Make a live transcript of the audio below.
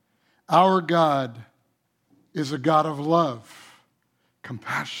Our God is a God of love,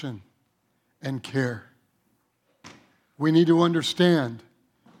 compassion, and care. We need to understand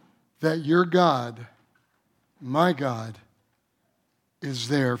that your God, my God, is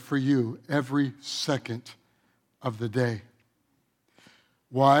there for you every second of the day.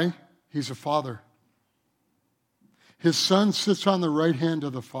 Why? He's a father. His son sits on the right hand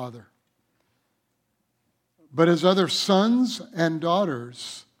of the Father. But his other sons and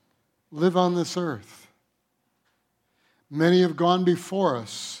daughters live on this earth. Many have gone before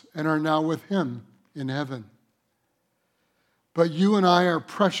us and are now with him in heaven. But you and I are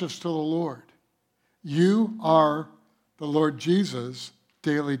precious to the Lord. You are the Lord Jesus'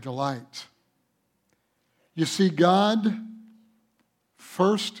 daily delight. You see, God's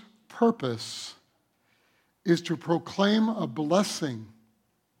first purpose is to proclaim a blessing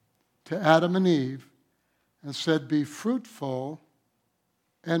to Adam and Eve and said, be fruitful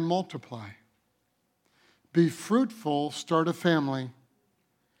and multiply. Be fruitful, start a family,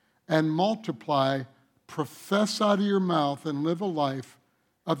 and multiply, profess out of your mouth and live a life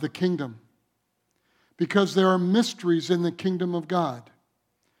of the kingdom. Because there are mysteries in the kingdom of God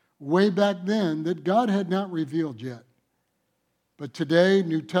way back then that God had not revealed yet. But today,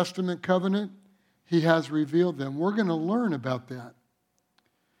 New Testament covenant, he has revealed them. We're going to learn about that.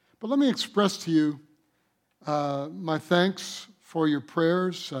 But let me express to you my thanks for your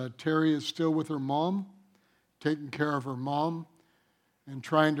prayers. Terry is still with her mom, taking care of her mom and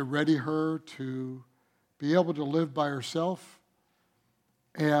trying to ready her to be able to live by herself.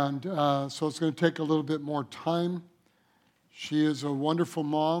 And so it's going to take a little bit more time. She is a wonderful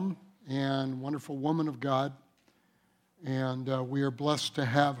mom and wonderful woman of God, and we are blessed to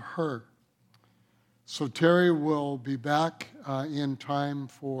have her. So Terry will be back in time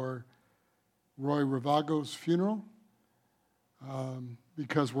for Roy Ravago's funeral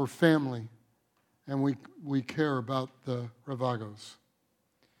because we're family and we care about the Ravagos.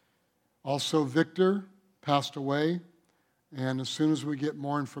 Also, Victor passed away, and as soon as we get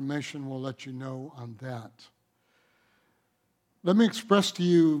more information, we'll let you know on that. Let me express to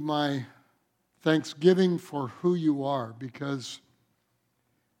you my thanksgiving for who you are, because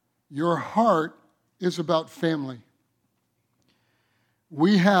your heart is about family.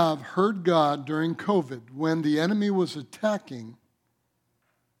 We have heard God during COVID. When the enemy was attacking,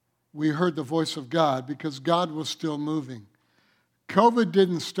 we heard the voice of God because God was still moving. COVID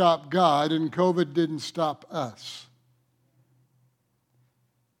didn't stop God, and COVID didn't stop us.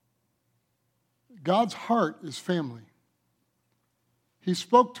 God's heart is family. He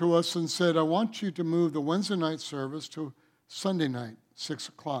spoke to us and said, I want you to move the Wednesday night service to Sunday night, 6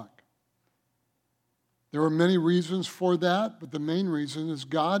 o'clock. There are many reasons for that, but the main reason is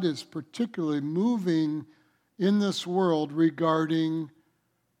God is particularly moving in this world regarding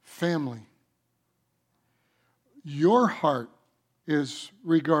family. Your heart is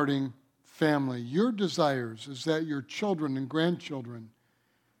regarding family. Your desires is that your children and grandchildren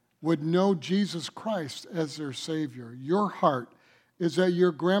would know Jesus Christ as their Savior. Your heart is that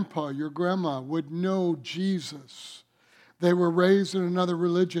your grandpa, your grandma would know Jesus. They were raised in another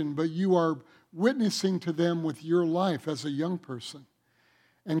religion, but you are witnessing to them with your life as a young person.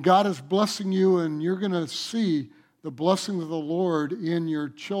 And God is blessing you, and you're going to see the blessing of the Lord in your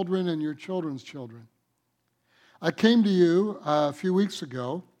children and your children's children. I came to you a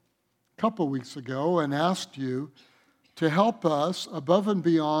couple weeks ago, and asked you to help us above and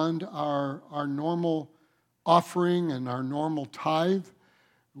beyond our normal offering and our normal tithe,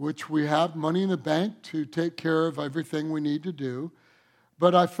 which we have money in the bank to take care of everything we need to do.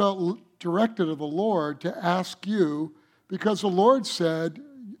 But I felt directed of the Lord to ask you, because the Lord said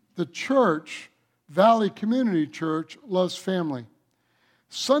the church, Valley Community Church, loves family.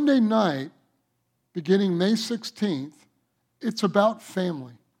 Sunday night, beginning May 16th, it's about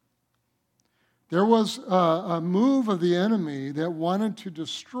family. There was a move of the enemy that wanted to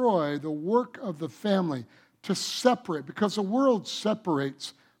destroy the work of the family, to separate, because the world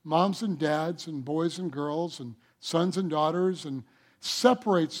separates moms and dads and boys and girls and sons and daughters, and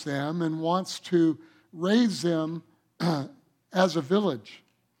separates them and wants to raise them as a village.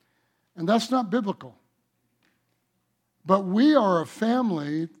 And that's not biblical. But we are a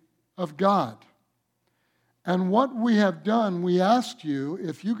family of God. And what we have done, we asked you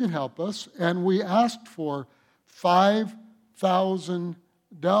if you could help us, and we asked for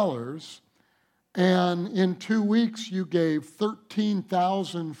 $5,000, and in 2 weeks you gave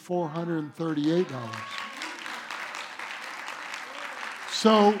 $13,438.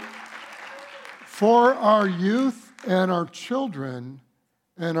 So for our youth and our children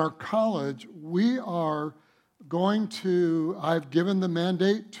and our college, we are going to, I've given the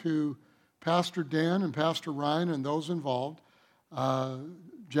mandate to Pastor Dan and Pastor Ryan and those involved,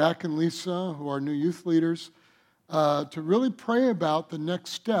 Jack and Lisa, who are new youth leaders, to really pray about the next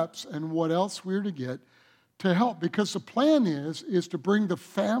steps and what else we're to get to help. Because the plan is to bring the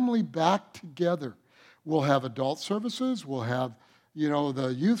family back together. We'll have adult services, we'll have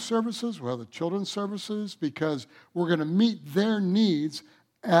the youth services, we'll have the children's services, because we're going to meet their needs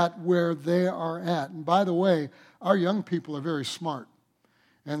at where they are at. And by the way, our young people are very smart.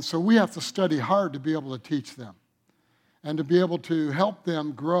 And so we have to study hard to be able to teach them and to be able to help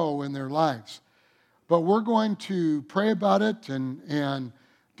them grow in their lives. But we're going to pray about it and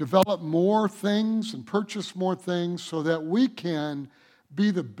develop more things and purchase more things so that we can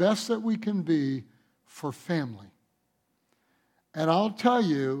be the best that we can be for family. And I'll tell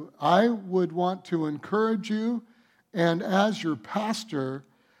you, I would want to encourage you, and as your pastor,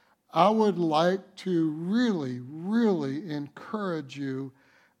 I would like to really, really encourage you,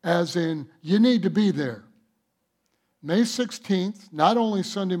 as in, you need to be there. May 16th, not only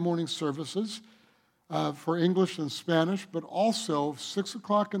Sunday morning services for English and Spanish, but also 6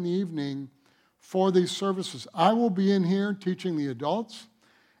 o'clock in the evening for these services. I will be in here teaching the adults,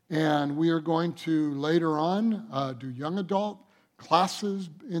 and we are going to later on do young adult classes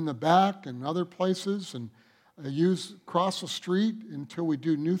in the back and other places, and use across the street until we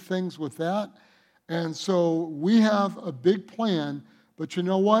do new things with that. And so we have a big plan, but you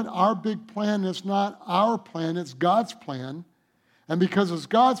know what? Our big plan is not our plan, it's God's plan. And because it's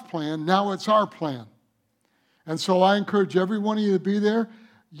God's plan, now it's our plan. And so I encourage every one of you to be there.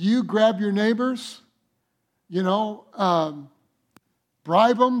 You grab your neighbors, bribe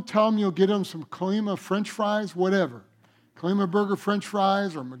them, tell them you'll get them some Kalima French fries, whatever. Kalima Burger French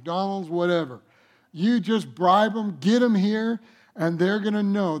fries or McDonald's, whatever. You just bribe them, get them here, and they're going to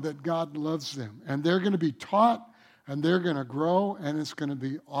know that God loves them. And they're going to be taught, and they're going to grow, and it's going to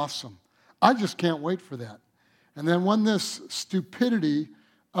be awesome. I just can't wait for that. And then when this stupidity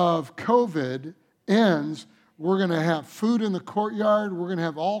of COVID ends, we're going to have food in the courtyard. We're going to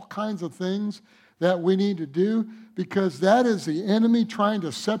have all kinds of things that we need to do, because that is the enemy trying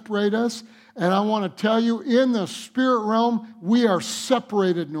to separate us. And I want to tell you, in the spirit realm, we are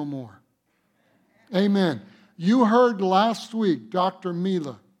separated no more. Amen. You heard last week Dr.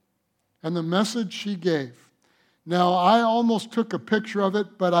 Mila and the message she gave. Now, I almost took a picture of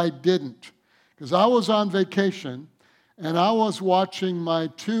it, but I didn't, because I was on vacation, and I was watching my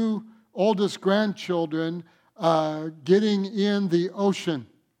 2 oldest grandchildren getting in the ocean.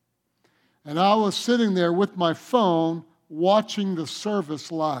 And I was sitting there with my phone watching the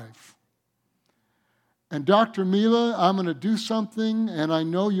service live. And Dr. Mila, I'm going to do something, and I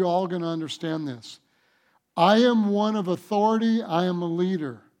know you're all going to understand this. I am one of authority. I am a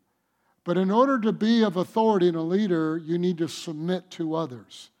leader. But in order to be of authority and a leader, you need to submit to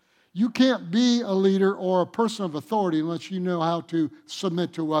others. You can't be a leader or a person of authority unless you know how to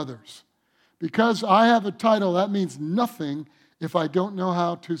submit to others. Because I have a title, that means nothing if I don't know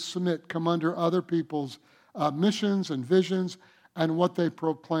how to submit, come under other people's missions and visions and what they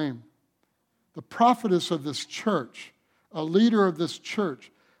proclaim. The prophetess of this church, a leader of this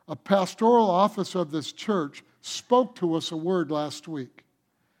church, a pastoral office of this church, spoke to us a word last week.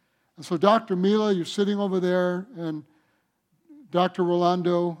 And so, Dr. Mila, you're sitting over there, and Dr.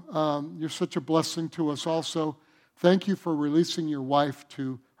 Rolando, you're such a blessing to us also. Thank you for releasing your wife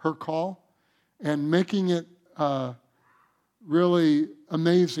to her call and making it really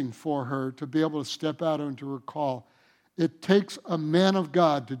amazing for her to be able to step out into her call. It takes a man of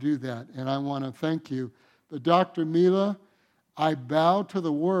God to do that, and I want to thank you. But Dr. Mila, I bow to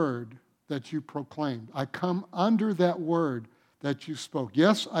the word that you proclaimed. I come under that word that you spoke.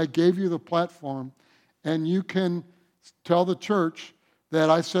 Yes, I gave you the platform, and you can tell the church that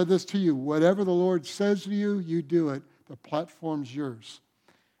I said this to you. Whatever the Lord says to you, you do it. The platform's yours.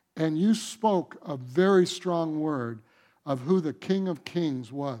 And you spoke a very strong word of who the King of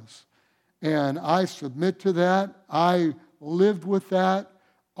Kings was. And I submit to that. I lived with that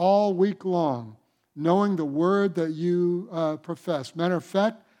all week long, knowing the word that you profess. Matter of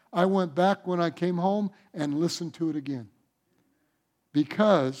fact, I went back when I came home and listened to it again,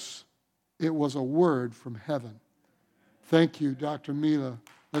 because it was a word from heaven. Thank you, Dr. Mila.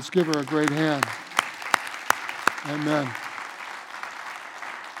 Let's give her a great hand. Amen.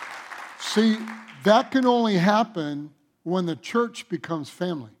 See, that can only happen when the church becomes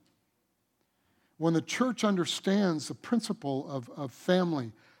family. When the church understands the principle of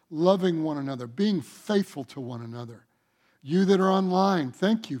family, loving one another, being faithful to one another. You that are online,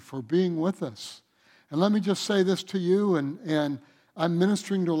 thank you for being with us. And let me just say this to you, and I'm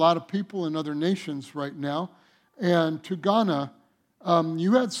ministering to a lot of people in other nations right now. And to Ghana,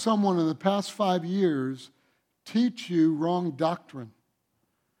 you had someone in the past 5 years teach you wrong doctrine.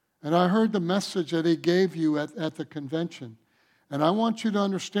 And I heard the message that he gave you at the convention. And I want you to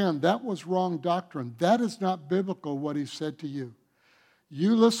understand that was wrong doctrine. That is not biblical, what he said to you.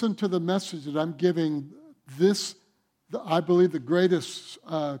 You listen to the message that I'm giving this, I believe, the greatest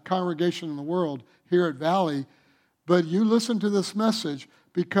congregation in the world here at Valley. But you listen to this message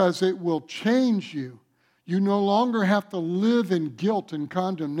because it will change you. You no longer have to live in guilt and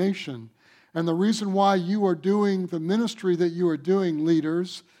condemnation. And the reason why you are doing the ministry that you are doing,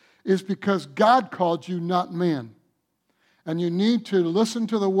 leaders, is because God called you, not man. And you need to listen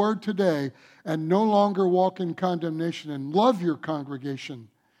to the word today and no longer walk in condemnation and love your congregation.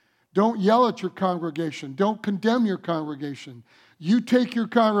 Don't yell at your congregation. Don't condemn your congregation. You take your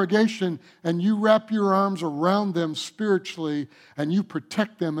congregation and you wrap your arms around them spiritually and you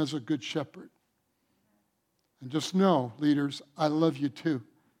protect them as a good shepherd. And just know, leaders, I love you too.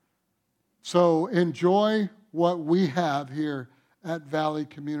 So enjoy what we have here at Valley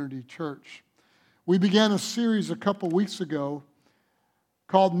Community Church. We began a series a couple weeks ago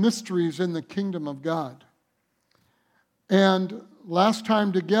called Mysteries in the Kingdom of God. And last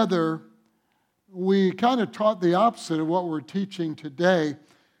time together, we kind of taught the opposite of what we're teaching today.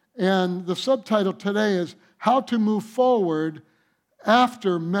 And the subtitle today is How to Move Forward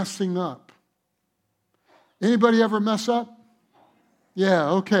After Messing Up. Anybody ever mess up? Yeah,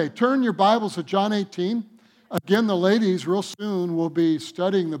 okay. Turn your Bibles to John 18. Again, the ladies real soon will be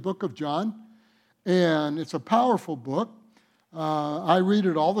studying the book of John. And it's a powerful book. I read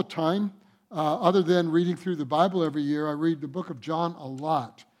it all the time. Other than reading through the Bible every year, I read the book of John a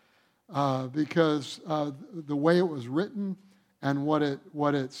lot because the way it was written and what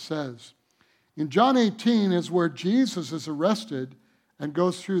it says. In John 18 is where Jesus is arrested and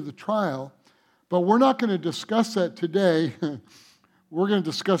goes through the trial. But we're not going to discuss that today. We're going to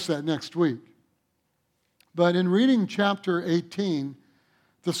discuss that next week. But in reading chapter 18,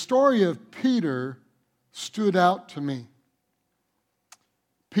 the story of Peter stood out to me.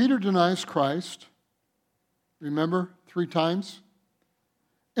 Peter denies Christ, remember, 3 times?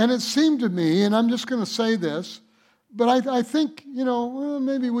 And it seemed to me, and I'm just going to say this, but I think,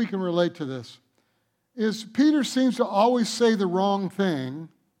 maybe we can relate to this, is Peter seems to always say the wrong thing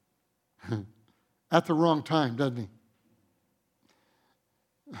at the wrong time, doesn't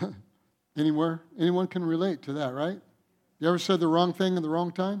he? Anyone can relate to that, right? You ever said the wrong thing at the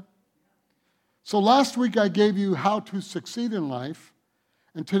wrong time? So last week I gave you how to succeed in life,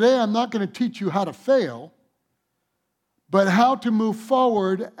 and today I'm not going to teach you how to fail, but how to move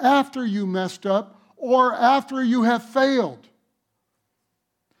forward after you messed up or after you have failed.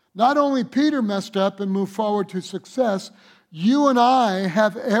 Not only Peter messed up and moved forward to success, you and I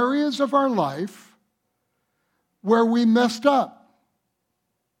have areas of our life where we messed up.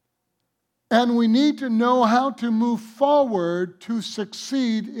 And we need to know how to move forward to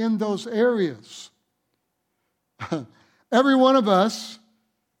succeed in those areas. Every one of us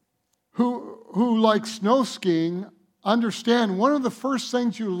who like snow skiing understand one of the first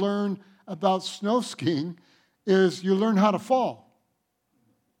things you learn about snow skiing is you learn how to fall.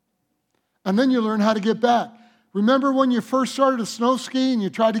 And then you learn how to get back. Remember when you first started to snow ski and you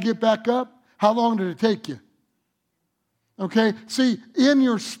tried to get back up? How long did it take you? Okay, see, in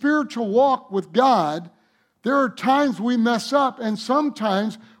your spiritual walk with God, there are times we mess up, and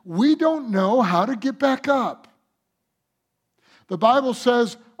sometimes we don't know how to get back up. The Bible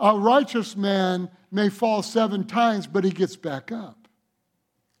says a righteous man may fall 7 times, but he gets back up.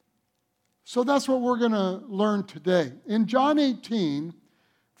 So that's what we're going to learn today. In John 18,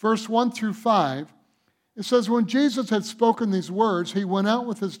 verse 1 through 5, it says, when Jesus had spoken these words, he went out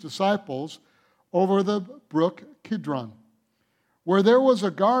with his disciples over the brook Kidron, where there was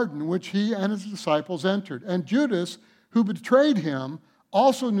a garden which he and his disciples entered. And Judas, who betrayed him,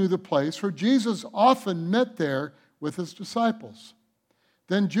 also knew the place, for Jesus often met there with his disciples.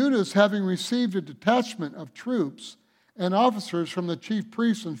 Then Judas, having received a detachment of troops and officers from the chief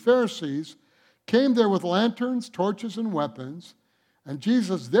priests and Pharisees, came there with lanterns, torches, and weapons. And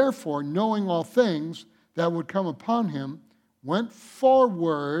Jesus, therefore, knowing all things that would come upon him, went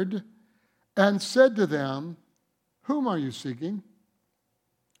forward and said to them, whom are you seeking?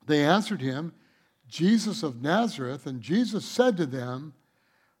 They answered him, Jesus of Nazareth. And Jesus said to them,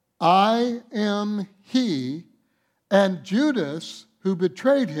 I am he. And Judas, who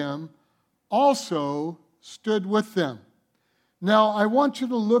betrayed him, also stood with them. Now, I want you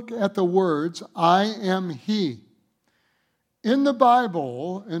to look at the words, I am he. In the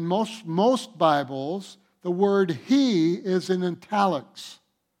Bible, in most Bibles, the word he is in italics.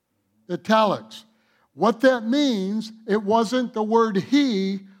 Italics. What that means, it wasn't the word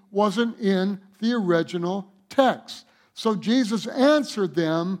he, wasn't in the original text. So Jesus answered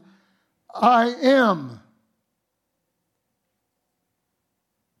them, I am.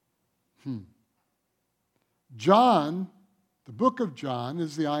 John, the book of John,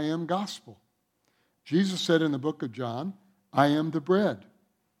 is the I am gospel. Jesus said in the book of John, I am the bread.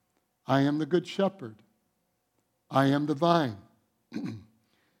 I am the good shepherd. I am the vine.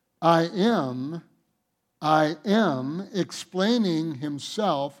 I am explaining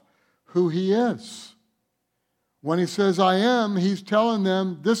himself who he is. When he says I am, he's telling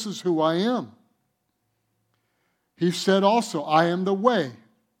them this is who I am. He said also, I am the way,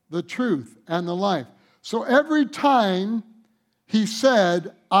 the truth, and the life. So every time he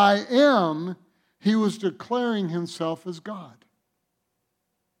said, I am, he was declaring himself as God.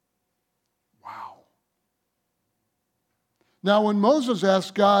 Wow. Now, when Moses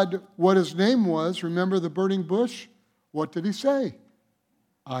asked God what his name was, remember the burning bush? What did he say?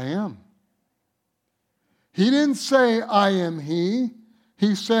 I am. He didn't say, I am he.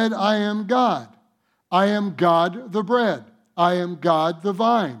 He said, I am God. I am God the bread. I am God the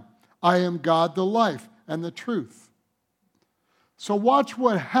vine. I am God the life and the truth. So watch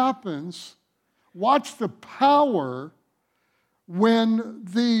what happens. Watch the power when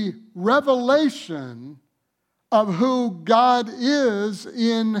the revelation of who God is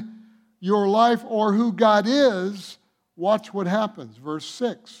in your life or who God is, watch what happens. Verse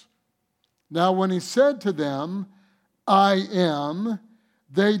 6. Now when he said to them, I am,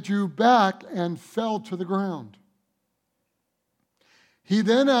 they drew back and fell to the ground. He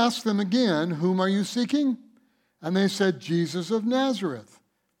then asked them again, whom are you seeking? And they said, Jesus of Nazareth.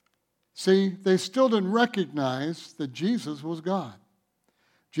 See, they still didn't recognize that Jesus was God.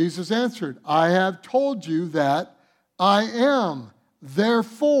 Jesus answered, I have told you that I am.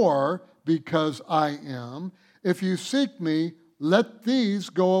 Therefore, because I am, if you seek me, let these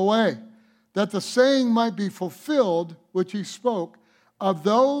go away, that the saying might be fulfilled, which he spoke, of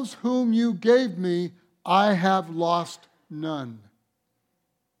those whom you gave me, I have lost none.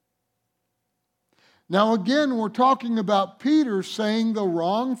 Now again, we're talking about Peter saying the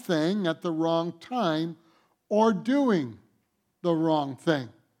wrong thing at the wrong time or doing the wrong thing.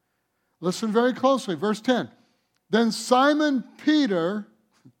 Listen very closely. Verse 10. Then Simon Peter,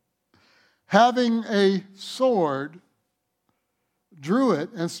 having a sword, drew it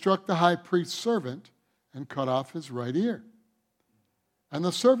and struck the high priest's servant and cut off his right ear. And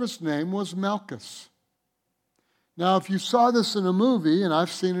the servant's name was Malchus. Now, if you saw this in a movie, and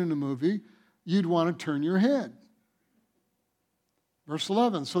I've seen it in a movie, you'd want to turn your head. Verse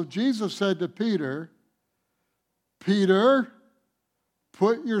 11, so Jesus said to Peter, Peter,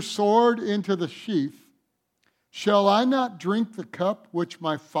 put your sword into the sheath. Shall I not drink the cup which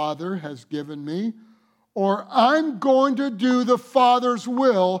my Father has given me? Or I'm going to do the Father's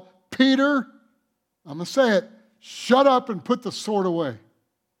will. Peter, I'm going to say it, shut up and put the sword away.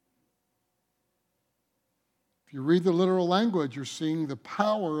 If you read the literal language, you're seeing the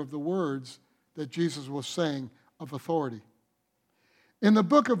power of the words that Jesus was saying of authority. In the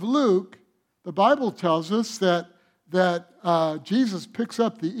book of Luke, the Bible tells us that Jesus picks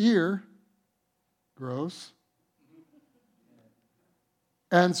up the ear, gross,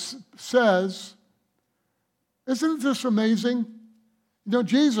 and says, isn't this amazing? You know,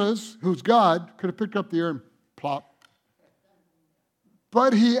 Jesus, who's God, could have picked up the ear and plop.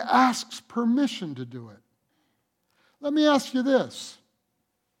 But he asks permission to do it. Let me ask you this.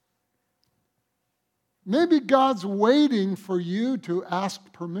 Maybe God's waiting for you to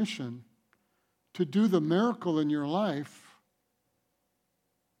ask permission to do the miracle in your life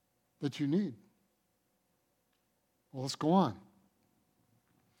that you need. Well, let's go on.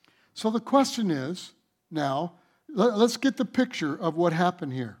 So the question is, now, let's get the picture of what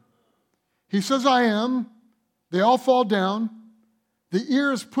happened here. He says, I am. They all fall down. The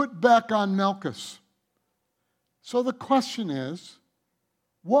ear is put back on Malchus. So the question is,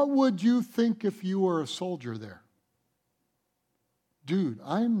 what would you think if you were a soldier there? Dude,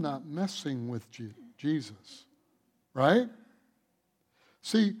 I'm not messing with Jesus, right?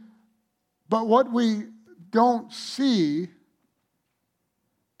 See, but what we don't see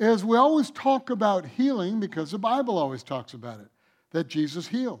is we always talk about healing because the Bible always talks about it, that Jesus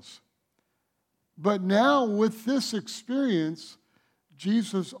heals. But now with this experience,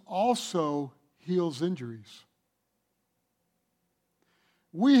 Jesus also heals injuries.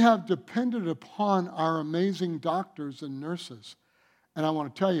 We have depended upon our amazing doctors and nurses. And I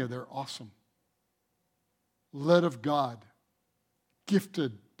want to tell you, they're awesome. Led of God,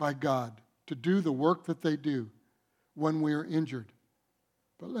 gifted by God to do the work that they do when we are injured.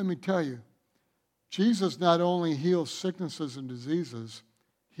 But let me tell you, Jesus not only heals sicknesses and diseases,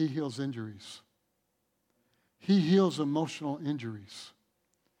 he heals injuries. He heals emotional injuries.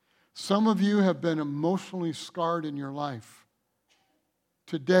 Some of you have been emotionally scarred in your life.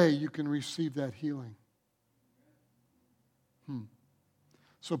 Today, you can receive that healing.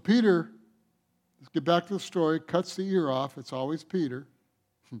 So Peter, let's get back to the story, cuts the ear off. It's always Peter.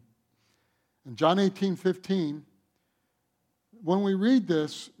 In John 18:15, when we read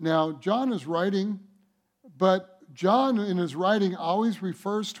this, now John is writing, but John in his writing always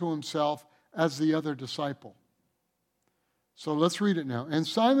refers to himself as the other disciple. So let's read it now. And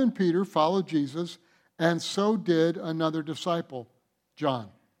Simon Peter followed Jesus, and so did another disciple, John.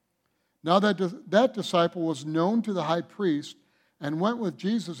 Now that disciple was known to the high priest and went with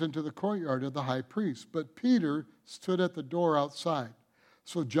Jesus into the courtyard of the high priest. But Peter stood at the door outside.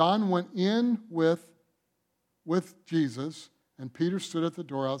 So John went in with Jesus, and Peter stood at the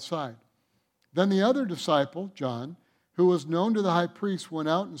door outside. Then the other disciple, John, who was known to the high priest, went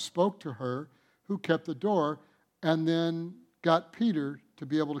out and spoke to her who kept the door, and then got Peter to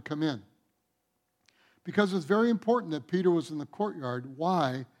be able to come in. Because it's very important that Peter was in the courtyard.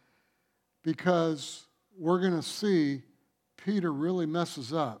 Why? Because we're going to see Peter really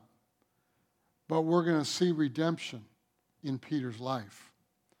messes up, but we're going to see redemption in Peter's life.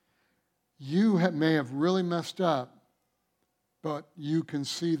 You may have really messed up, but you can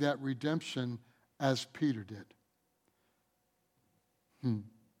see that redemption as Peter did.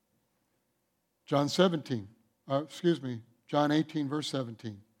 John 18, verse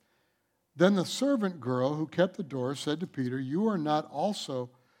 17. Then the servant girl who kept the door said to Peter, You are not also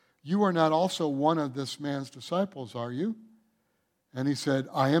one of this man's disciples, are you? And he said,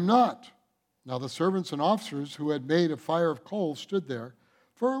 I am not. Now the servants and officers who had made a fire of coals stood there,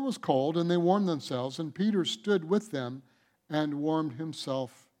 for it was cold, and they warmed themselves, and Peter stood with them and warmed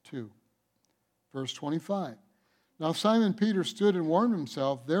himself too. Verse 25. Now Simon Peter stood and warmed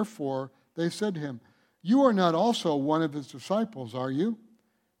himself, therefore they said to him, You are not also one of his disciples, are you?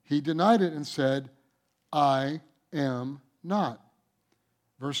 He denied it and said, I am not.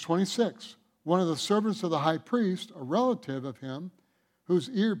 Verse 26. One of the servants of the high priest, a relative of him, whose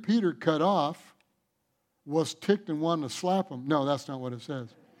ear Peter cut off, was ticked and wanted to slap him. No, that's not what it says.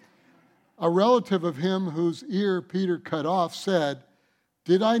 A relative of him whose ear Peter cut off said,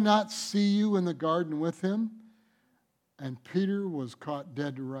 Did I not see you in the garden with him? And Peter was caught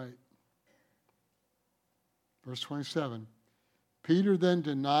dead to right. Verse 27. Peter then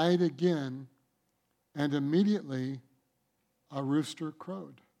denied again, and immediately a rooster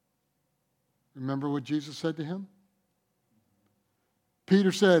crowed. Remember what Jesus said to him?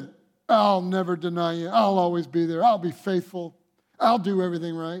 Peter said, I'll never deny you. I'll always be there. I'll be faithful. I'll do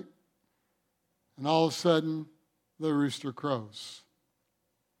everything right. And all of a sudden, the rooster crows.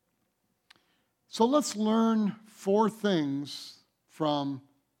 So let's learn 4 things from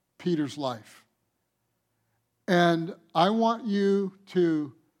Peter's life. And I want you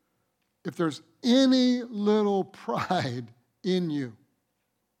to, if there's any little pride in you,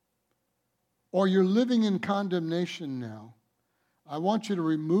 or you're living in condemnation now, I want you to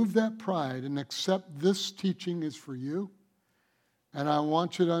remove that pride and accept this teaching is for you. And I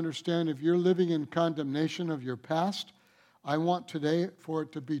want you to understand if you're living in condemnation of your past, I want today for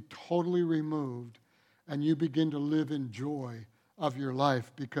it to be totally removed and you begin to live in joy of your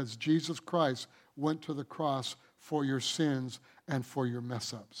life because Jesus Christ went to the cross for your sins and for your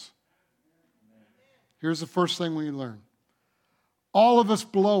mess-ups. Here's the first thing we learn. All of us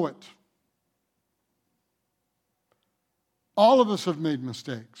blow it. All of us have made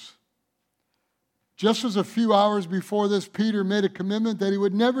mistakes. Just as a few hours before this, Peter made a commitment that he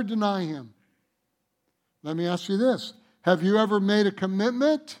would never deny him. Let me ask you this. Have you ever made a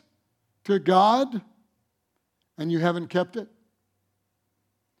commitment to God and you haven't kept it?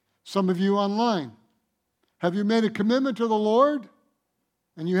 Some of you online. Have you made a commitment to the Lord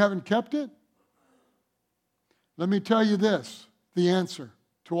and you haven't kept it? Let me tell you this, the answer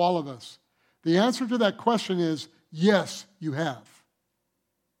to all of us. The answer to that question is yes, you have.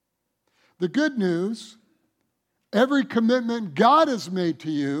 The good news, every commitment God has made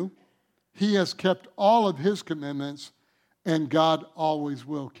to you, He has kept all of His commitments, and God always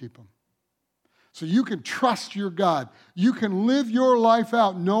will keep them. So you can trust your God. You can live your life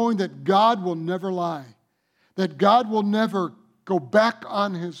out knowing that God will never lie, that God will never go back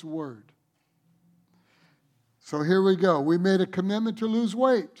on His word. So here we go. We made a commitment to lose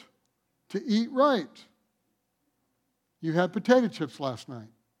weight, to eat right. You had potato chips last night.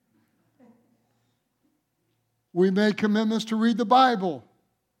 We made commitments to read the Bible.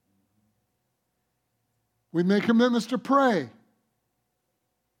 We made commitments to pray.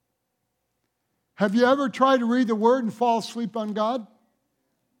 Have you ever tried to read the Word and fall asleep on God?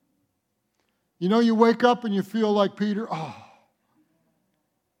 You know, you wake up and you feel like Peter, oh,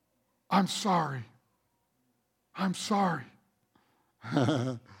 I'm sorry. I'm sorry.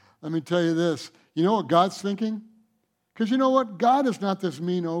 Let me tell you this. You know what God's thinking? Because you know what? God is not this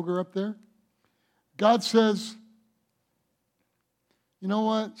mean ogre up there. God says, you know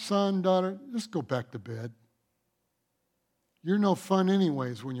what, son, daughter, just go back to bed. You're no fun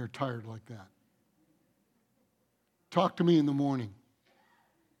anyways when you're tired like that. Talk to me in the morning.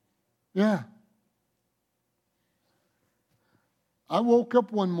 Yeah. I woke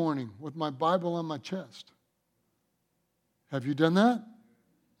up one morning with my Bible on my chest. Have you done that?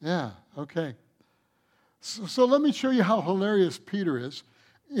 Yeah, okay. So let me show you how hilarious Peter is.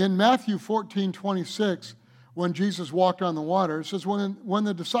 In Matthew 14:26, when Jesus walked on the water, it says, when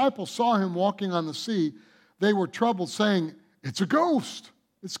the disciples saw him walking on the sea, they were troubled, saying, it's a ghost.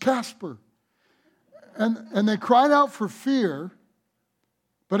 It's Casper. And they cried out for fear,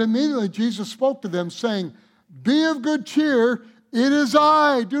 but immediately Jesus spoke to them, saying, be of good cheer, it is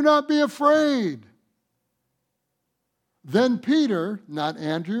I, do not be afraid. Then Peter, not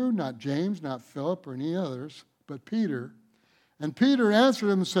Andrew, not James, not Philip or any others, but Peter, and Peter answered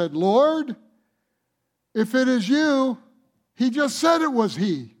him and said, Lord, if it is you, he just said it was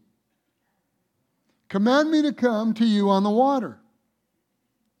he. Command me to come to you on the water.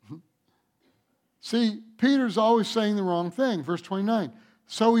 See, Peter's always saying the wrong thing. Verse 29.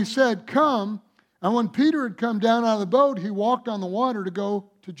 So he said, come. And when Peter had come down out of the boat, he walked on the water to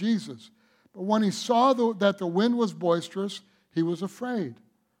go to Jesus. But when he saw that the wind was boisterous, he was afraid.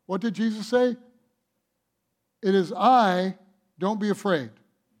 What did Jesus say? It is I, don't be afraid.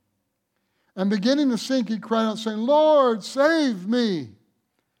 And beginning to sink, he cried out, saying, Lord, save me.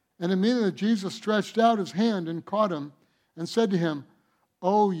 And immediately Jesus stretched out his hand and caught him and said to him,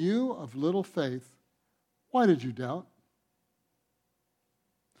 O you of little faith, why did you doubt?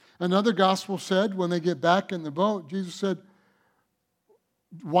 Another gospel said, when they get back in the boat, Jesus said,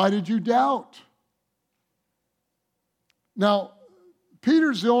 why did you doubt? Now,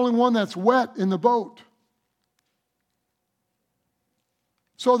 Peter's the only one that's wet in the boat.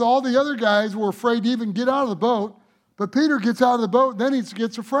 So all the other guys were afraid to even get out of the boat, but Peter gets out of the boat, then he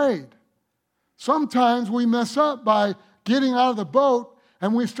gets afraid. Sometimes we mess up by getting out of the boat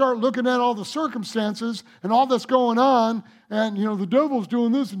and we start looking at all the circumstances and all that's going on, and you know, the devil's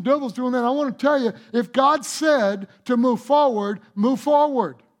doing this and the devil's doing that. I want to tell you, if God said to move forward, move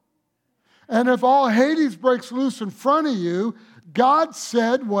forward. And if all Hades breaks loose in front of you, God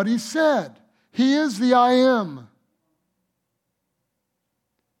said what he said. He is the I am.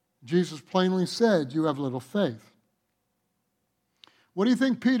 Jesus plainly said, you have little faith. What do you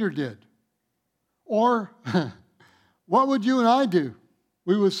think Peter did? Or what would you and I do?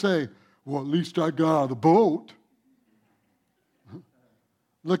 We would say, well, at least I got out of the boat.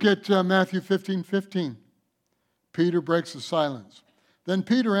 Look at Matthew 15:15. Peter breaks the silence. Then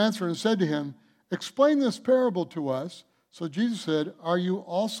Peter answered and said to him, explain this parable to us. So Jesus said, are you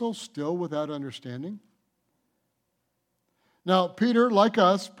also still without understanding? Now, Peter, like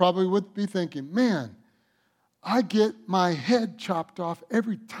us, probably would be thinking, man, I get my head chopped off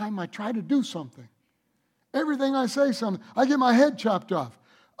every time I try to do something. Everything I say something, I get my head chopped off.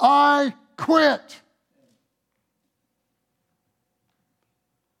 I quit.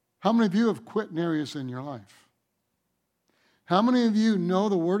 How many of you have quit in areas in your life? How many of you know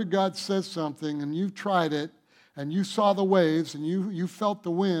the Word of God says something and you've tried it and you saw the waves and you felt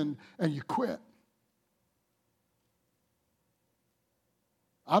the wind and you quit?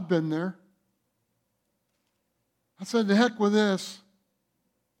 I've been there. I said, the heck with this.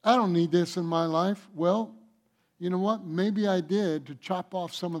 I don't need this in my life. Well, you know what? Maybe I did to chop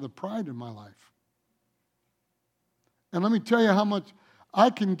off some of the pride in my life. And let me tell you how much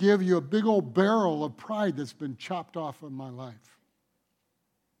I can give you a big old barrel of pride that's been chopped off of my life.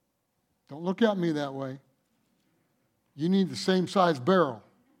 Don't look at me that way. You need the same size barrel.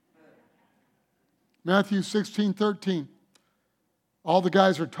 Matthew 16:13. All the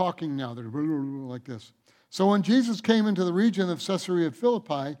guys are talking now. They're like this. So when Jesus came into the region of Caesarea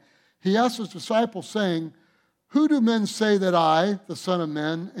Philippi, he asked his disciples, saying, who do men say that I, the Son of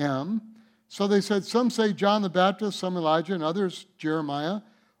Man, am? So they said, some say John the Baptist, some Elijah, and others Jeremiah,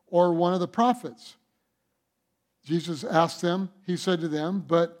 or one of the prophets. Jesus asked them, he said to them,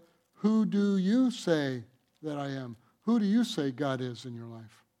 but who do you say that I am? Who do you say God is in your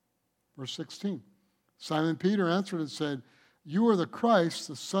life? Verse 16. Simon Peter answered and said, you are the Christ,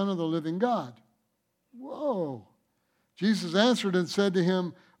 the Son of the living God. Whoa. Jesus answered and said to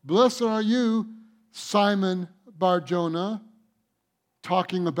him, blessed are you, Simon Bar-Jonah,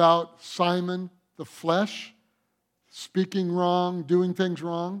 talking about Simon the flesh, speaking wrong, doing things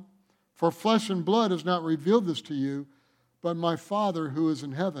wrong. For flesh and blood has not revealed this to you, but my Father who is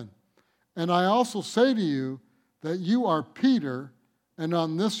in heaven. And I also say to you that you are Peter, and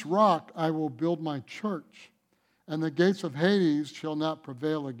on this rock I will build my church, and the gates of Hades shall not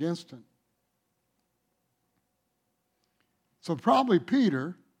prevail against it. So probably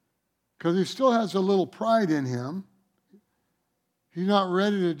Peter, because he still has a little pride in him. He's not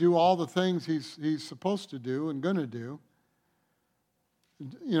ready to do all the things he's supposed to do and going to do.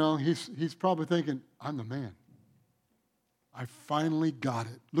 You know, he's probably thinking, I'm the man. I finally got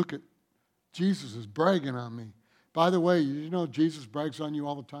it. Look at, Jesus is bragging on me. By the way, you know Jesus brags on you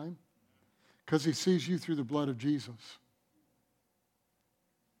all the time? Because he sees you through the blood of Jesus.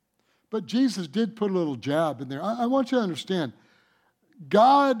 But Jesus did put a little jab in there. I want you to understand,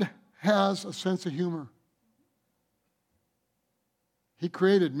 God has a sense of humor. He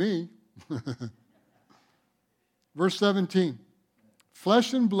created me. Verse 17.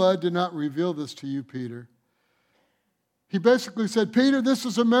 Flesh and blood did not reveal this to you, Peter. He basically said, Peter, this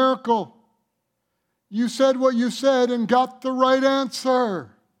is a miracle. You said what you said and got the right answer.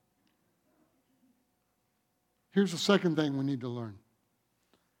 Here's the second thing we need to learn.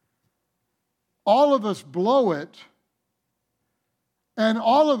 All of us blow it, and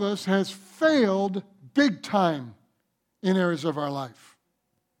all of us has failed big time in areas of our life.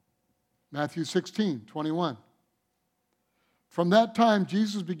 Matthew 16:21. From that time,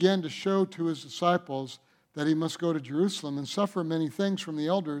 Jesus began to show to his disciples that he must go to Jerusalem and suffer many things from the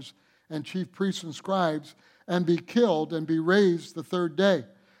elders and chief priests and scribes, and be killed and be raised the third day.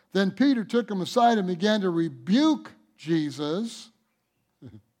 Then Peter took him aside and began to rebuke Jesus.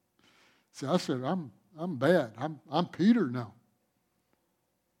 See, I said, I'm bad. I'm Peter now.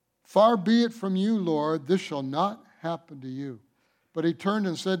 Far be it from you, Lord, this shall not happen to you. But he turned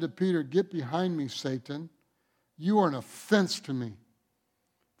and said to Peter, get behind me, Satan. You are an offense to me.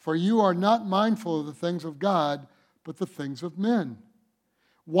 For you are not mindful of the things of God, but the things of men.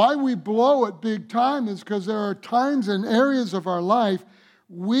 Why we blow it big time is because there are times and areas of our life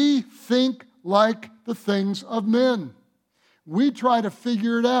we think like the things of men. We try to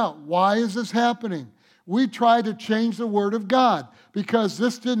figure it out. Why is this happening? We try to change the Word of God. Because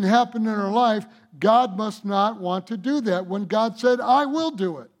this didn't happen in our life, God must not want to do that when God said, I will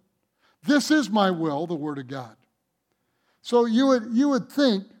do it. This is my will, the Word of God. So you would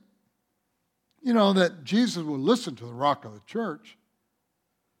think, that Jesus would listen to the rock of the church.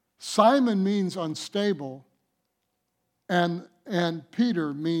 Simon means unstable, and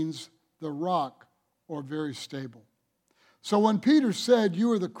Peter means the rock or very stable. So when Peter said,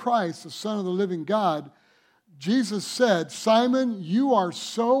 you are the Christ, the Son of the living God, Jesus said, Simon, you are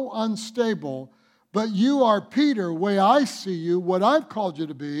so unstable, but you are Peter, the way I see you, what I've called you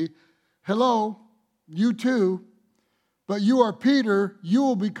to be. Hello, you too. But you are Peter, you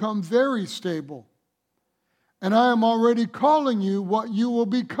will become very stable. And I am already calling you what you will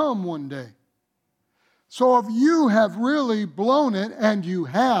become one day. So if you have really blown it, and you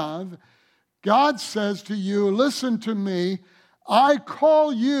have, God says to you, listen to me, I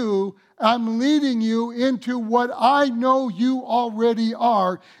call you, I'm leading you into what I know you already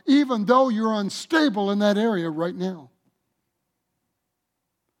are, even though you're unstable in that area right now.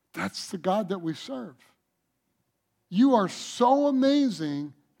 That's the God that we serve. You are so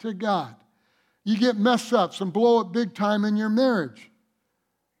amazing to God. You get mess ups and blow it big time in your marriage.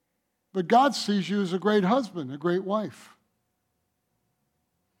 But God sees you as a great husband, a great wife.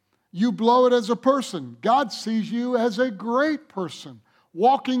 You blow it as a person. God sees you as a great person,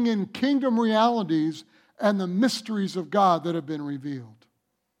 walking in kingdom realities and the mysteries of God that have been revealed.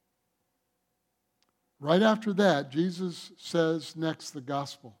 Right after that, Jesus says next the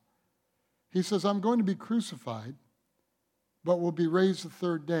gospel. He says, I'm going to be crucified, but will be raised the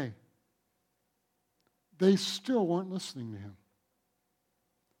third day. They still weren't listening to him.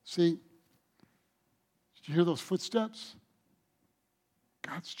 See, did you hear those footsteps?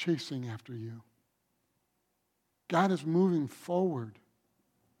 God's chasing after you. God is moving forward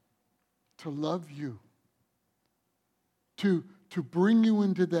to love you, to bring you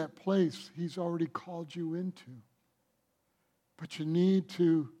into that place he's already called you into. But you need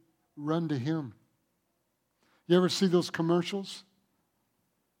to run to him. You ever see those commercials?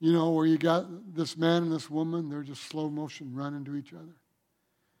 Where you got this man and this woman, they're just slow motion running to each other.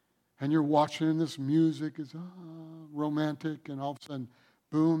 And you're watching and this music is romantic, and all of a sudden,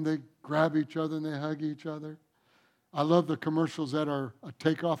 boom, they grab each other and they hug each other. I love the commercials that are a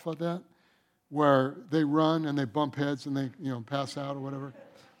takeoff of that, where they run and they bump heads and they pass out or whatever.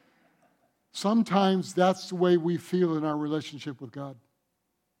 Sometimes that's the way we feel in our relationship with God.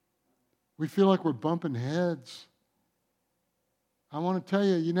 We feel like we're bumping heads. I want to tell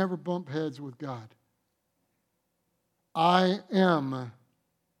you, you never bump heads with God. I am,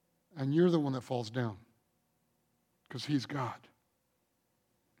 and you're the one that falls down because he's God.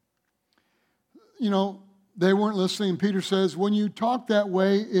 You know, they weren't listening. Peter says, when you talk that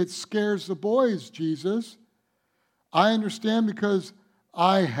way, it scares the boys, Jesus. I understand because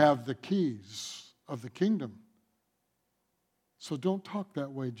I have the keys of the kingdom. So don't talk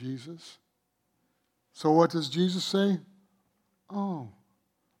that way, Jesus. So what does Jesus say? Oh,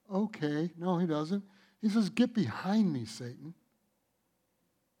 okay. No, he doesn't. He says, get behind me, Satan.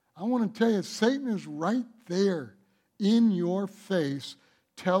 I want to tell you, Satan is right there in your face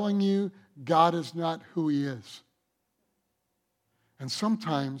telling you God is not who he is. And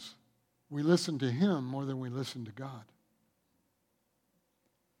sometimes we listen to him more than we listen to God.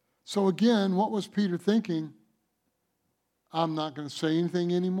 So again, what was Peter thinking? I'm not going to say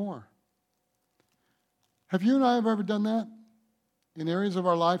anything anymore. Have you and I ever done that? In areas of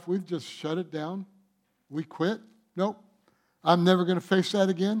our life, we've just shut it down. We quit. Nope. I'm never going to face that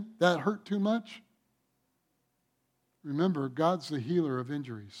again. That hurt too much. Remember, God's the healer of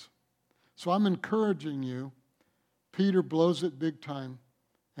injuries. So I'm encouraging you. Peter blows it big time,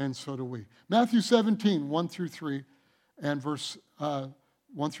 and so do we. Matthew 17, 1 through 3, and verse 1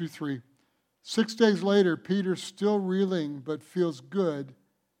 through 3. 6 days later, Peter's still reeling, but feels good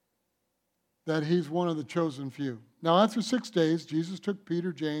that he's one of the chosen few. Now, after 6 days, Jesus took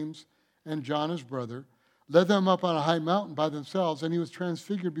Peter, James, and John, his brother, led them up on a high mountain by themselves, and he was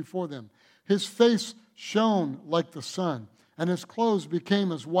transfigured before them. His face shone like the sun, and his clothes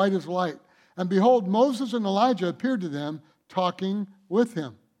became as white as light. And behold, Moses and Elijah appeared to them, talking with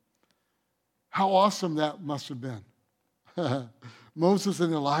him. How awesome that must have been. Moses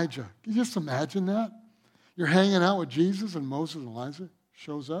and Elijah. Can you just imagine that? You're hanging out with Jesus, and Moses and Elijah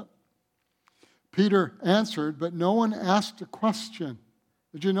shows up. Peter answered, but no one asked a question.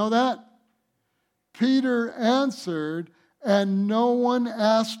 Did you know that? Peter answered, and no one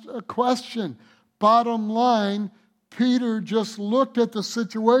asked a question. Bottom line, Peter just looked at the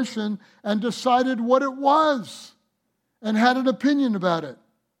situation and decided what it was and had an opinion about it.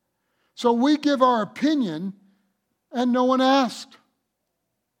 So we give our opinion, and no one asked.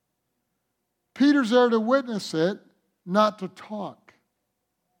 Peter's there to witness it, not to talk.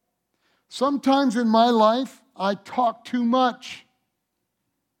 Sometimes in my life, I talk too much.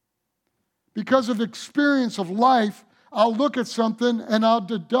 Because of experience of life, I'll look at something and I'll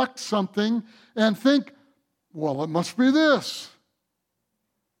deduct something and think, well, it must be this.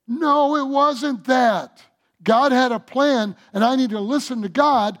 No, it wasn't that. God had a plan, and I need to listen to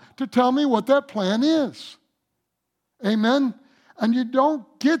God to tell me what that plan is. Amen? And you don't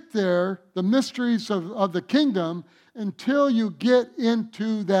get there, the mysteries of the kingdom, until you get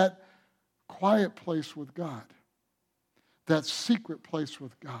into that quiet place with God, that secret place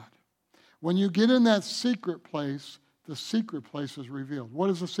with God. When you get in that secret place, the secret place is revealed.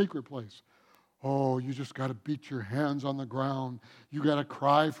 What is the secret place? Oh, you just got to beat your hands on the ground. You got to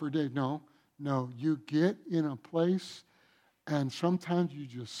cry for days. No, you get in a place, and sometimes you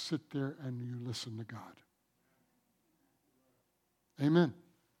just sit there and you listen to God. Amen.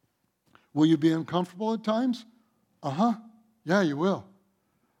 Will you be uncomfortable at times? Yeah, you will.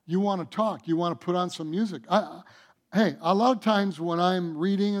 You want to talk. You want to put on some music. Hey, a lot of times when I'm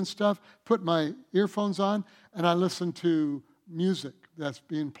reading and stuff, put my earphones on and I listen to music that's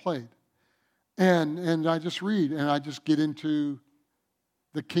being played. And I just read and I just get into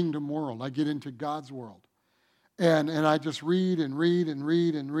the kingdom world. I get into God's world. And I just read and read and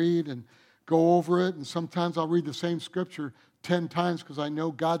read and read and go over it. And sometimes I'll read the same scripture 10 times because I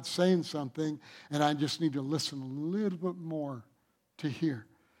know God's saying something and I just need to listen a little bit more to hear.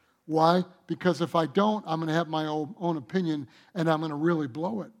 Why? Because if I don't, I'm going to have my own opinion and I'm going to really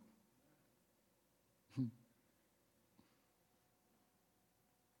blow it.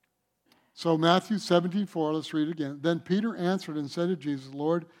 So Matthew 17:4, let's read it again. Then Peter answered and said to Jesus,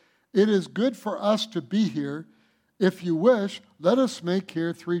 Lord, it is good for us to be here. If you wish, let us make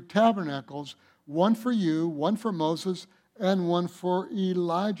here 3 tabernacles, one for you, one for Moses, and one for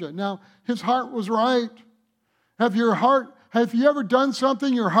Elijah. Now, his heart was right. Have you ever done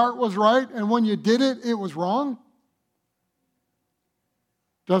something, your heart was right, and when you did it, it was wrong?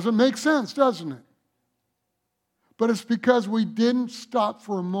 Doesn't make sense, doesn't it? But it's because we didn't stop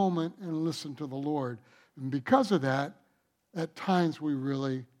for a moment and listen to the Lord. And because of that, at times we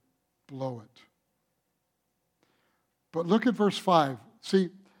really blow it. But look at verse 5. See,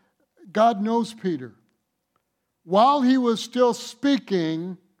 God knows Peter. While he was still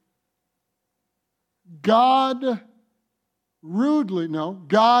speaking, God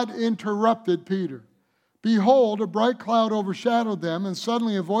God interrupted Peter. Behold, a bright cloud overshadowed them, and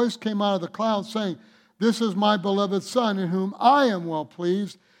suddenly a voice came out of the cloud saying, "This is my beloved Son, in whom I am well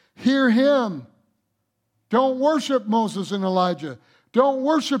pleased. Hear him." Don't worship Moses and Elijah. Don't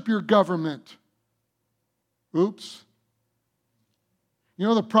worship your government. Oops. You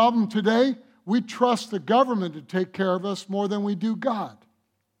know the problem today? We trust the government to take care of us more than we do God.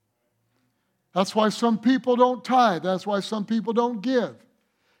 That's why some people don't tithe. That's why some people don't give.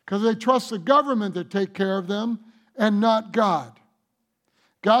 Because they trust the government to take care of them and not God.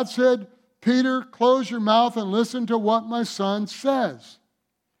 God said, "Peter, close your mouth and listen to what my son says."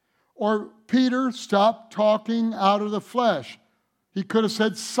 Or, "Peter, stop talking out of the flesh." He could have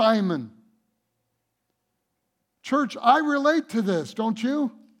said, "Simon." Church, I relate to this, don't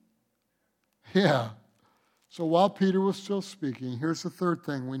you? Yeah. So while Peter was still speaking, here's the third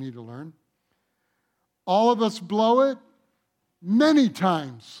thing we need to learn. All of us blow it many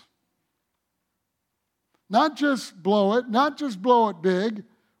times. Not just blow it big.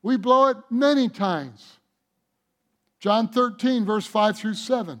 We blow it many times. John 13, verse 5 through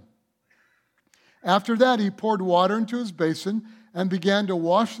 7. After that, he poured water into his basin and began to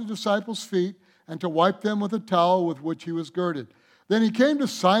wash the disciples' feet and to wipe them with a towel with which he was girded. Then he came to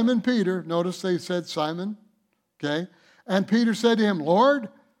Simon Peter. Notice they said Simon. Okay. And Peter said to him, "Lord,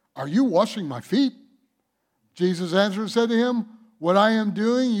 are you washing my feet?" Jesus answered and said to him, "What I am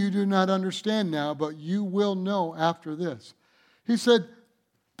doing you do not understand now, but you will know after this." He said,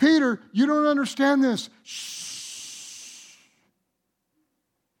 "Peter, you don't understand this." Shh.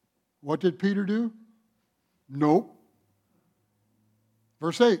 What did Peter do? Nope.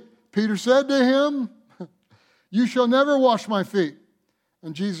 Verse 8, Peter said to him, "You shall never wash my feet."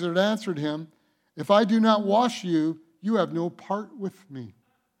 And Jesus had answered him, "If I do not wash you, you have no part with me."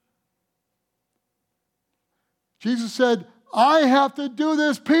 Jesus said, "I have to do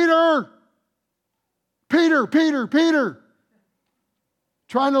this, Peter. Peter.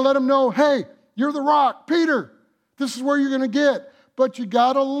 Trying to let him know, hey, you're the rock, Peter. This is where you're going to get. But you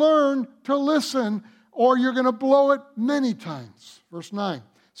got to learn to listen or you're going to blow it many times. Verse 9.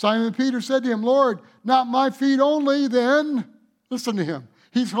 Simon Peter said to him, "Lord, not my feet only then." Listen to him.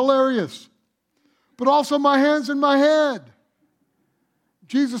 He's hilarious. "But also my hands and my head."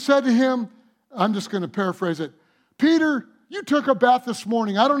 Jesus said to him, I'm just going to paraphrase it, "Peter, you took a bath this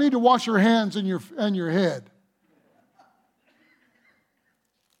morning. I don't need to wash your hands and your head."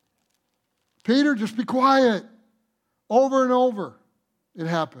 Peter, just be quiet. Over and over, it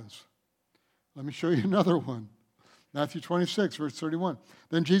happens. Let me show you another one. Matthew 26, verse 31.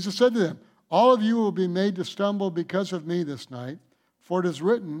 Then Jesus said to them, "All of you will be made to stumble because of me this night. For it is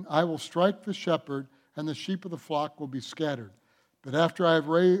written, I will strike the shepherd, and the sheep of the flock will be scattered. But after I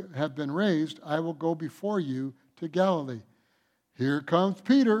have been raised, I will go before you to Galilee." Here comes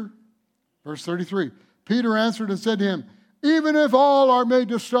Peter. Verse 33. Peter answered and said to him, "Even if all are made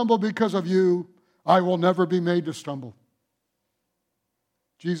to stumble because of you, I will never be made to stumble."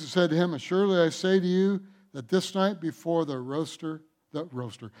 Jesus said to him, "Surely I say to you that this night before the rooster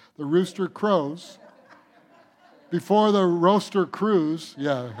crows, before the rooster crews,"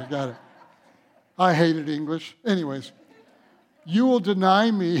 yeah, I got it. I hated English. Anyways, "you will deny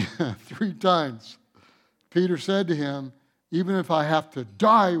me 3 times. Peter said to him, "Even if I have to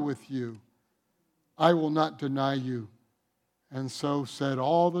die with you, I will not deny you." And so said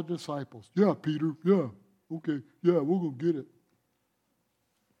all the disciples. "Yeah, Peter, yeah, okay, yeah, we're going to get it."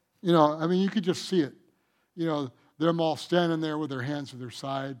 You know, I mean, you could just see it. You know, them all standing there with their hands at their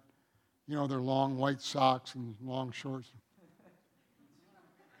side. You know, their long white socks and long shorts.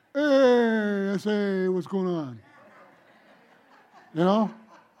 "Hey, I say, what's going on?" You know?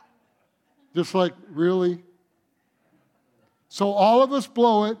 Just like, really? So all of us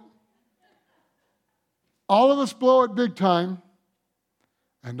blow it. All of us blow it big time.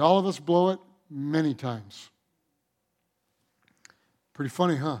 And all of us blow it many times. Pretty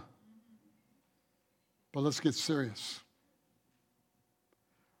funny, huh? But let's get serious.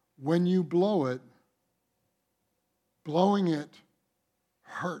 When you blow it, blowing it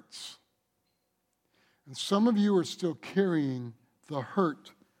hurts. And some of you are still carrying the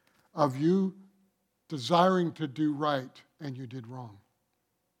hurt of you desiring to do right and you did wrong.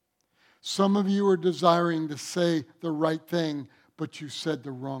 Some of you are desiring to say the right thing, but you said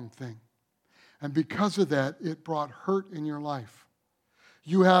the wrong thing. And because of that, it brought hurt in your life.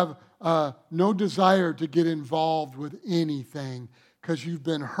 You have no desire to get involved with anything because you've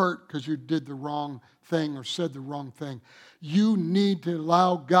been hurt because you did the wrong thing or said the wrong thing. You need to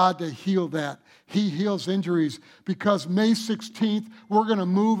allow God to heal that. He heals injuries because May 16th, we're going to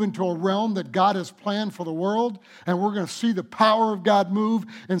move into a realm that God has planned for the world, and we're going to see the power of God move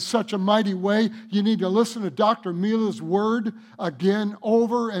in such a mighty way. You need to listen to Dr. Mila's word again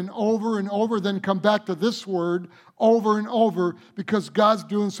over and over and over, then come back to this word over and over because God's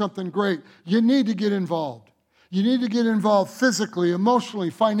doing something great. You need to get involved. You need to get involved physically,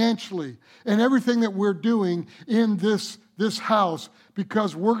 emotionally, financially, and everything that we're doing in this house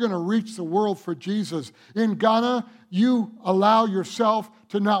because we're going to reach the world for Jesus. In Ghana, you allow yourself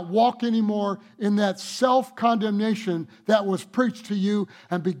to not walk anymore in that self-condemnation that was preached to you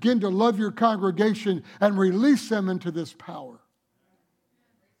and begin to love your congregation and release them into this power.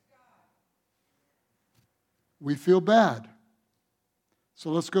 We feel bad. So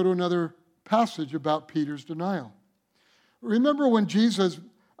let's go to another passage about Peter's denial. Remember when Jesus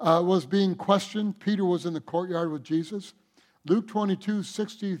was being questioned, Peter was in the courtyard with Jesus. Luke 22,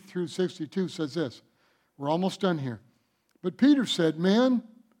 60 through 62 says this. We're almost done here. But Peter said, "Man,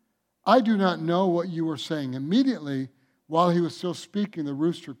 I do not know what you are saying." Immediately, while he was still speaking, the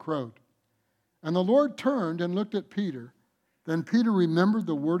rooster crowed. And the Lord turned and looked at Peter. Then Peter remembered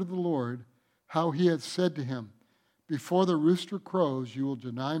the word of the Lord, how he had said to him, "Before the rooster crows, you will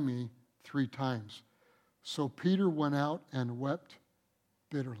deny me 3 times. So Peter went out and wept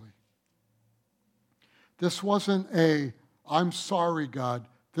bitterly. This wasn't a, "I'm sorry, God."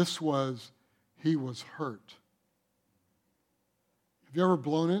 This was, he was hurt. Have you ever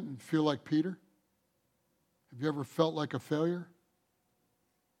blown it and feel like Peter? Have you ever felt like a failure?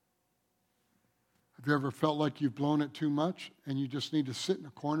 Have you ever felt like you've blown it too much and you just need to sit in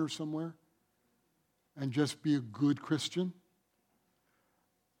a corner somewhere and just be a good Christian?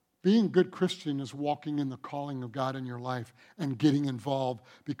 Being a good Christian is walking in the calling of God in your life and getting involved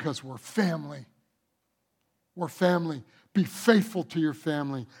because we're family. We're family. Be faithful to your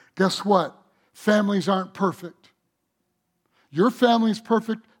family. Guess what? Families aren't perfect. Your family's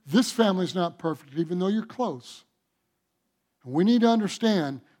perfect. This family's not perfect, even though you're close. And we need to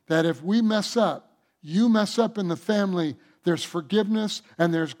understand that if we mess up, you mess up in the family, there's forgiveness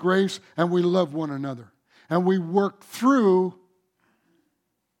and there's grace and we love one another. And we work through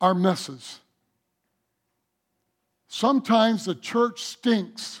our messes. Sometimes the church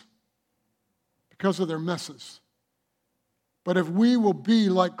stinks because of their messes. But if we will be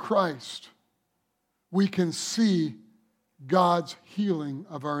like Christ, we can see God's healing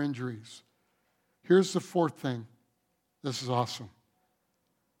of our injuries. Here's the 4th thing. This is awesome.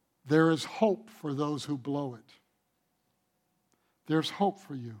 There is hope for those who blow it. There's hope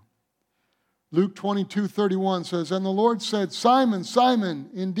for you. Luke 22:31 says, "And the Lord said, 'Simon, Simon,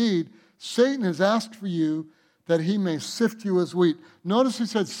 indeed, Satan has asked for you that he may sift you as wheat.'" Notice he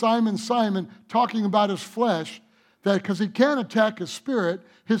said, "Simon, Simon," talking about his flesh, that because he can't attack his spirit,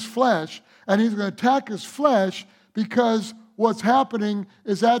 his flesh, and he's going to attack his flesh because what's happening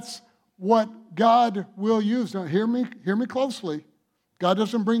is that's what God will use. Now, hear me closely. God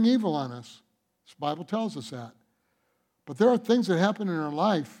doesn't bring evil on us. The Bible tells us that. But there are things that happen in our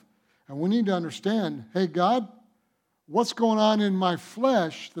life, and we need to understand, hey, God, what's going on in my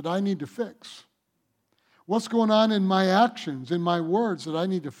flesh that I need to fix? What's going on in my actions, in my words that I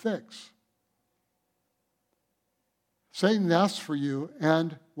need to fix? Satan asked for you,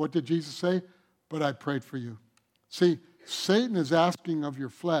 and what did Jesus say? "But I prayed for you." See, Satan is asking of your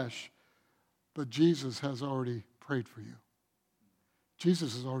flesh, but Jesus has already prayed for you.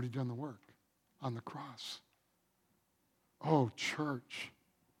 Jesus has already done the work on the cross. Oh, church,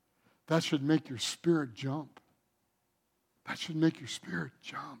 that should make your spirit jump. That should make your spirit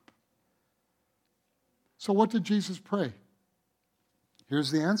jump. So what did Jesus pray? Here's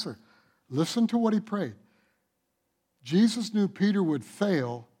the answer. Listen to what he prayed. Jesus knew Peter would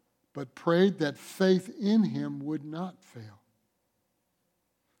fail, but prayed that faith in him would not fail.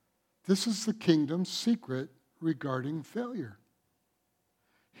 This is the kingdom's secret regarding failure.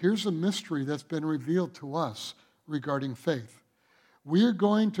 Here's a mystery that's been revealed to us regarding faith. We are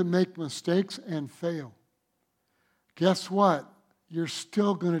going to make mistakes and fail. Guess what? You're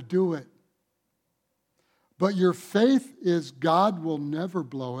still going to do it. But your faith is God will never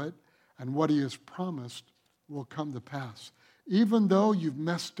blow it, and what he has promised will come to pass. Even though you've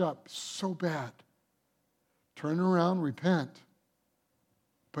messed up so bad, turn around, repent,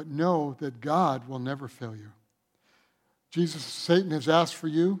 but know that God will never fail you. Satan has asked for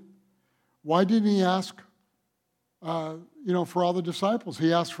you. Why didn't he ask, for all the disciples?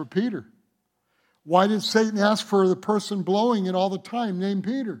 He asked for Peter. Why did Satan ask for the person blowing it all the time named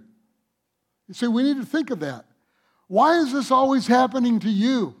Peter? You see, we need to think of that. Why is this always happening to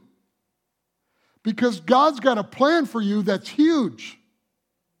you? Because God's got a plan for you that's huge.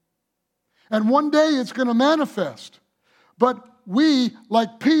 And one day it's going to manifest. But we,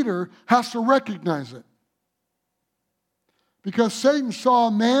 like Peter, has to recognize it. Because Satan saw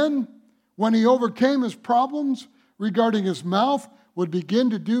a man, when he overcame his problems regarding his mouth, would begin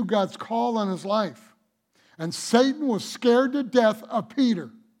to do God's call on his life. And Satan was scared to death of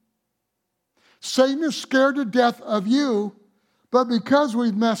Peter. Satan is scared to death of you, but because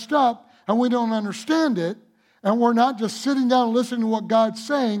we've messed up and we don't understand it, and we're not just sitting down and listening to what God's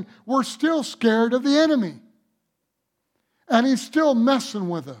saying, we're still scared of the enemy. And he's still messing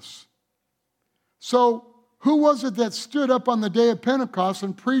with us. So, who was it that stood up on the day of Pentecost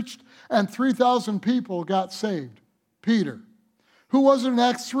and preached and 3,000 people got saved? Peter. Who was it in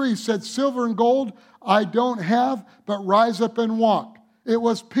Acts 3 said, silver and gold I don't have, but rise up and walk? It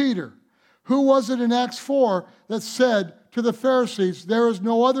was Peter. Who was it in Acts 4 that said to the Pharisees, there is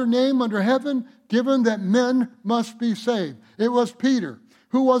no other name under heaven given that men must be saved? It was Peter.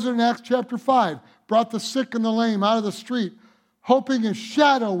 Who was it in Acts chapter 5? Brought the sick and the lame out of the street, hoping a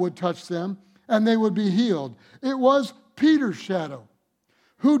shadow would touch them and they would be healed. It was Peter's shadow.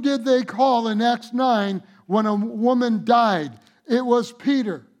 Who did they call in Acts 9 when a woman died? It was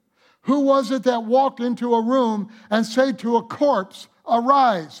Peter. Who was it that walked into a room and said to a corpse,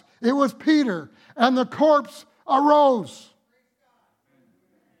 arise? It was Peter. And the corpse arose.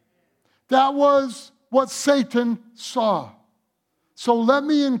 That was what Satan saw. So let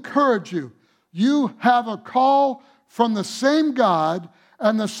me encourage you. You have a call from the same God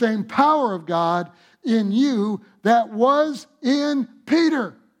and the same power of God in you that was in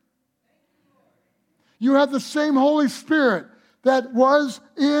Peter. You have the same Holy Spirit that was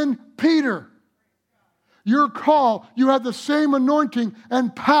in Peter. Your call, you have the same anointing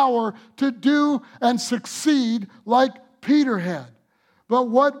and power to do and succeed like Peter had. But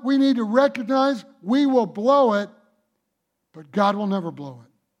what we need to recognize, we will blow it, but God will never blow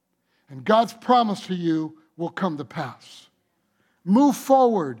it. And God's promise to you will come to pass. Move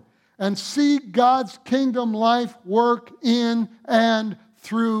forward and see God's kingdom life work in and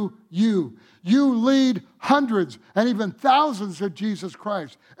through you. You lead hundreds and even thousands of Jesus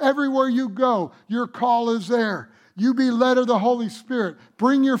Christ. Everywhere you go, your call is there. You be led of the Holy Spirit.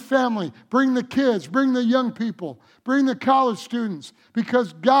 Bring your family, bring the kids, bring the young people, bring the college students,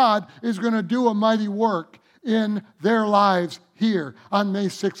 because God is going to do a mighty work in their lives here on May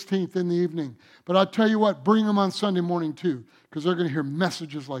 16th in the evening. But I'll tell you what, bring them on Sunday morning too, because they're going to hear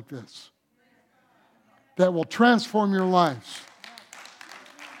messages like this that will transform your lives.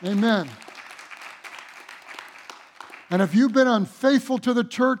 Amen. And if you've been unfaithful to the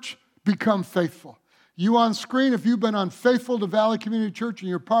church, become faithful. You on screen, if you've been unfaithful to Valley Community Church and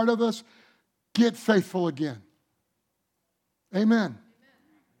you're part of us, get faithful again. Amen.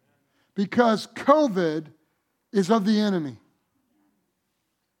 Because COVID is of the enemy.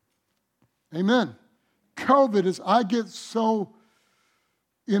 Amen. COVID is, I get so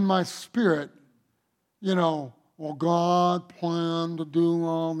in my spirit, well, God planned to do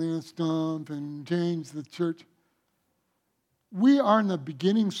all this stuff and change the church. We are in the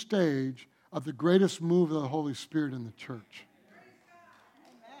beginning stage of the greatest move of the Holy Spirit in the church.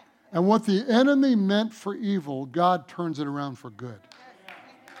 And what the enemy meant for evil, God turns it around for good.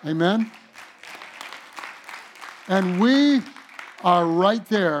 Amen? And we are right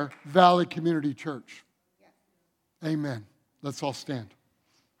there, Valley Community Church. Amen. Let's all stand.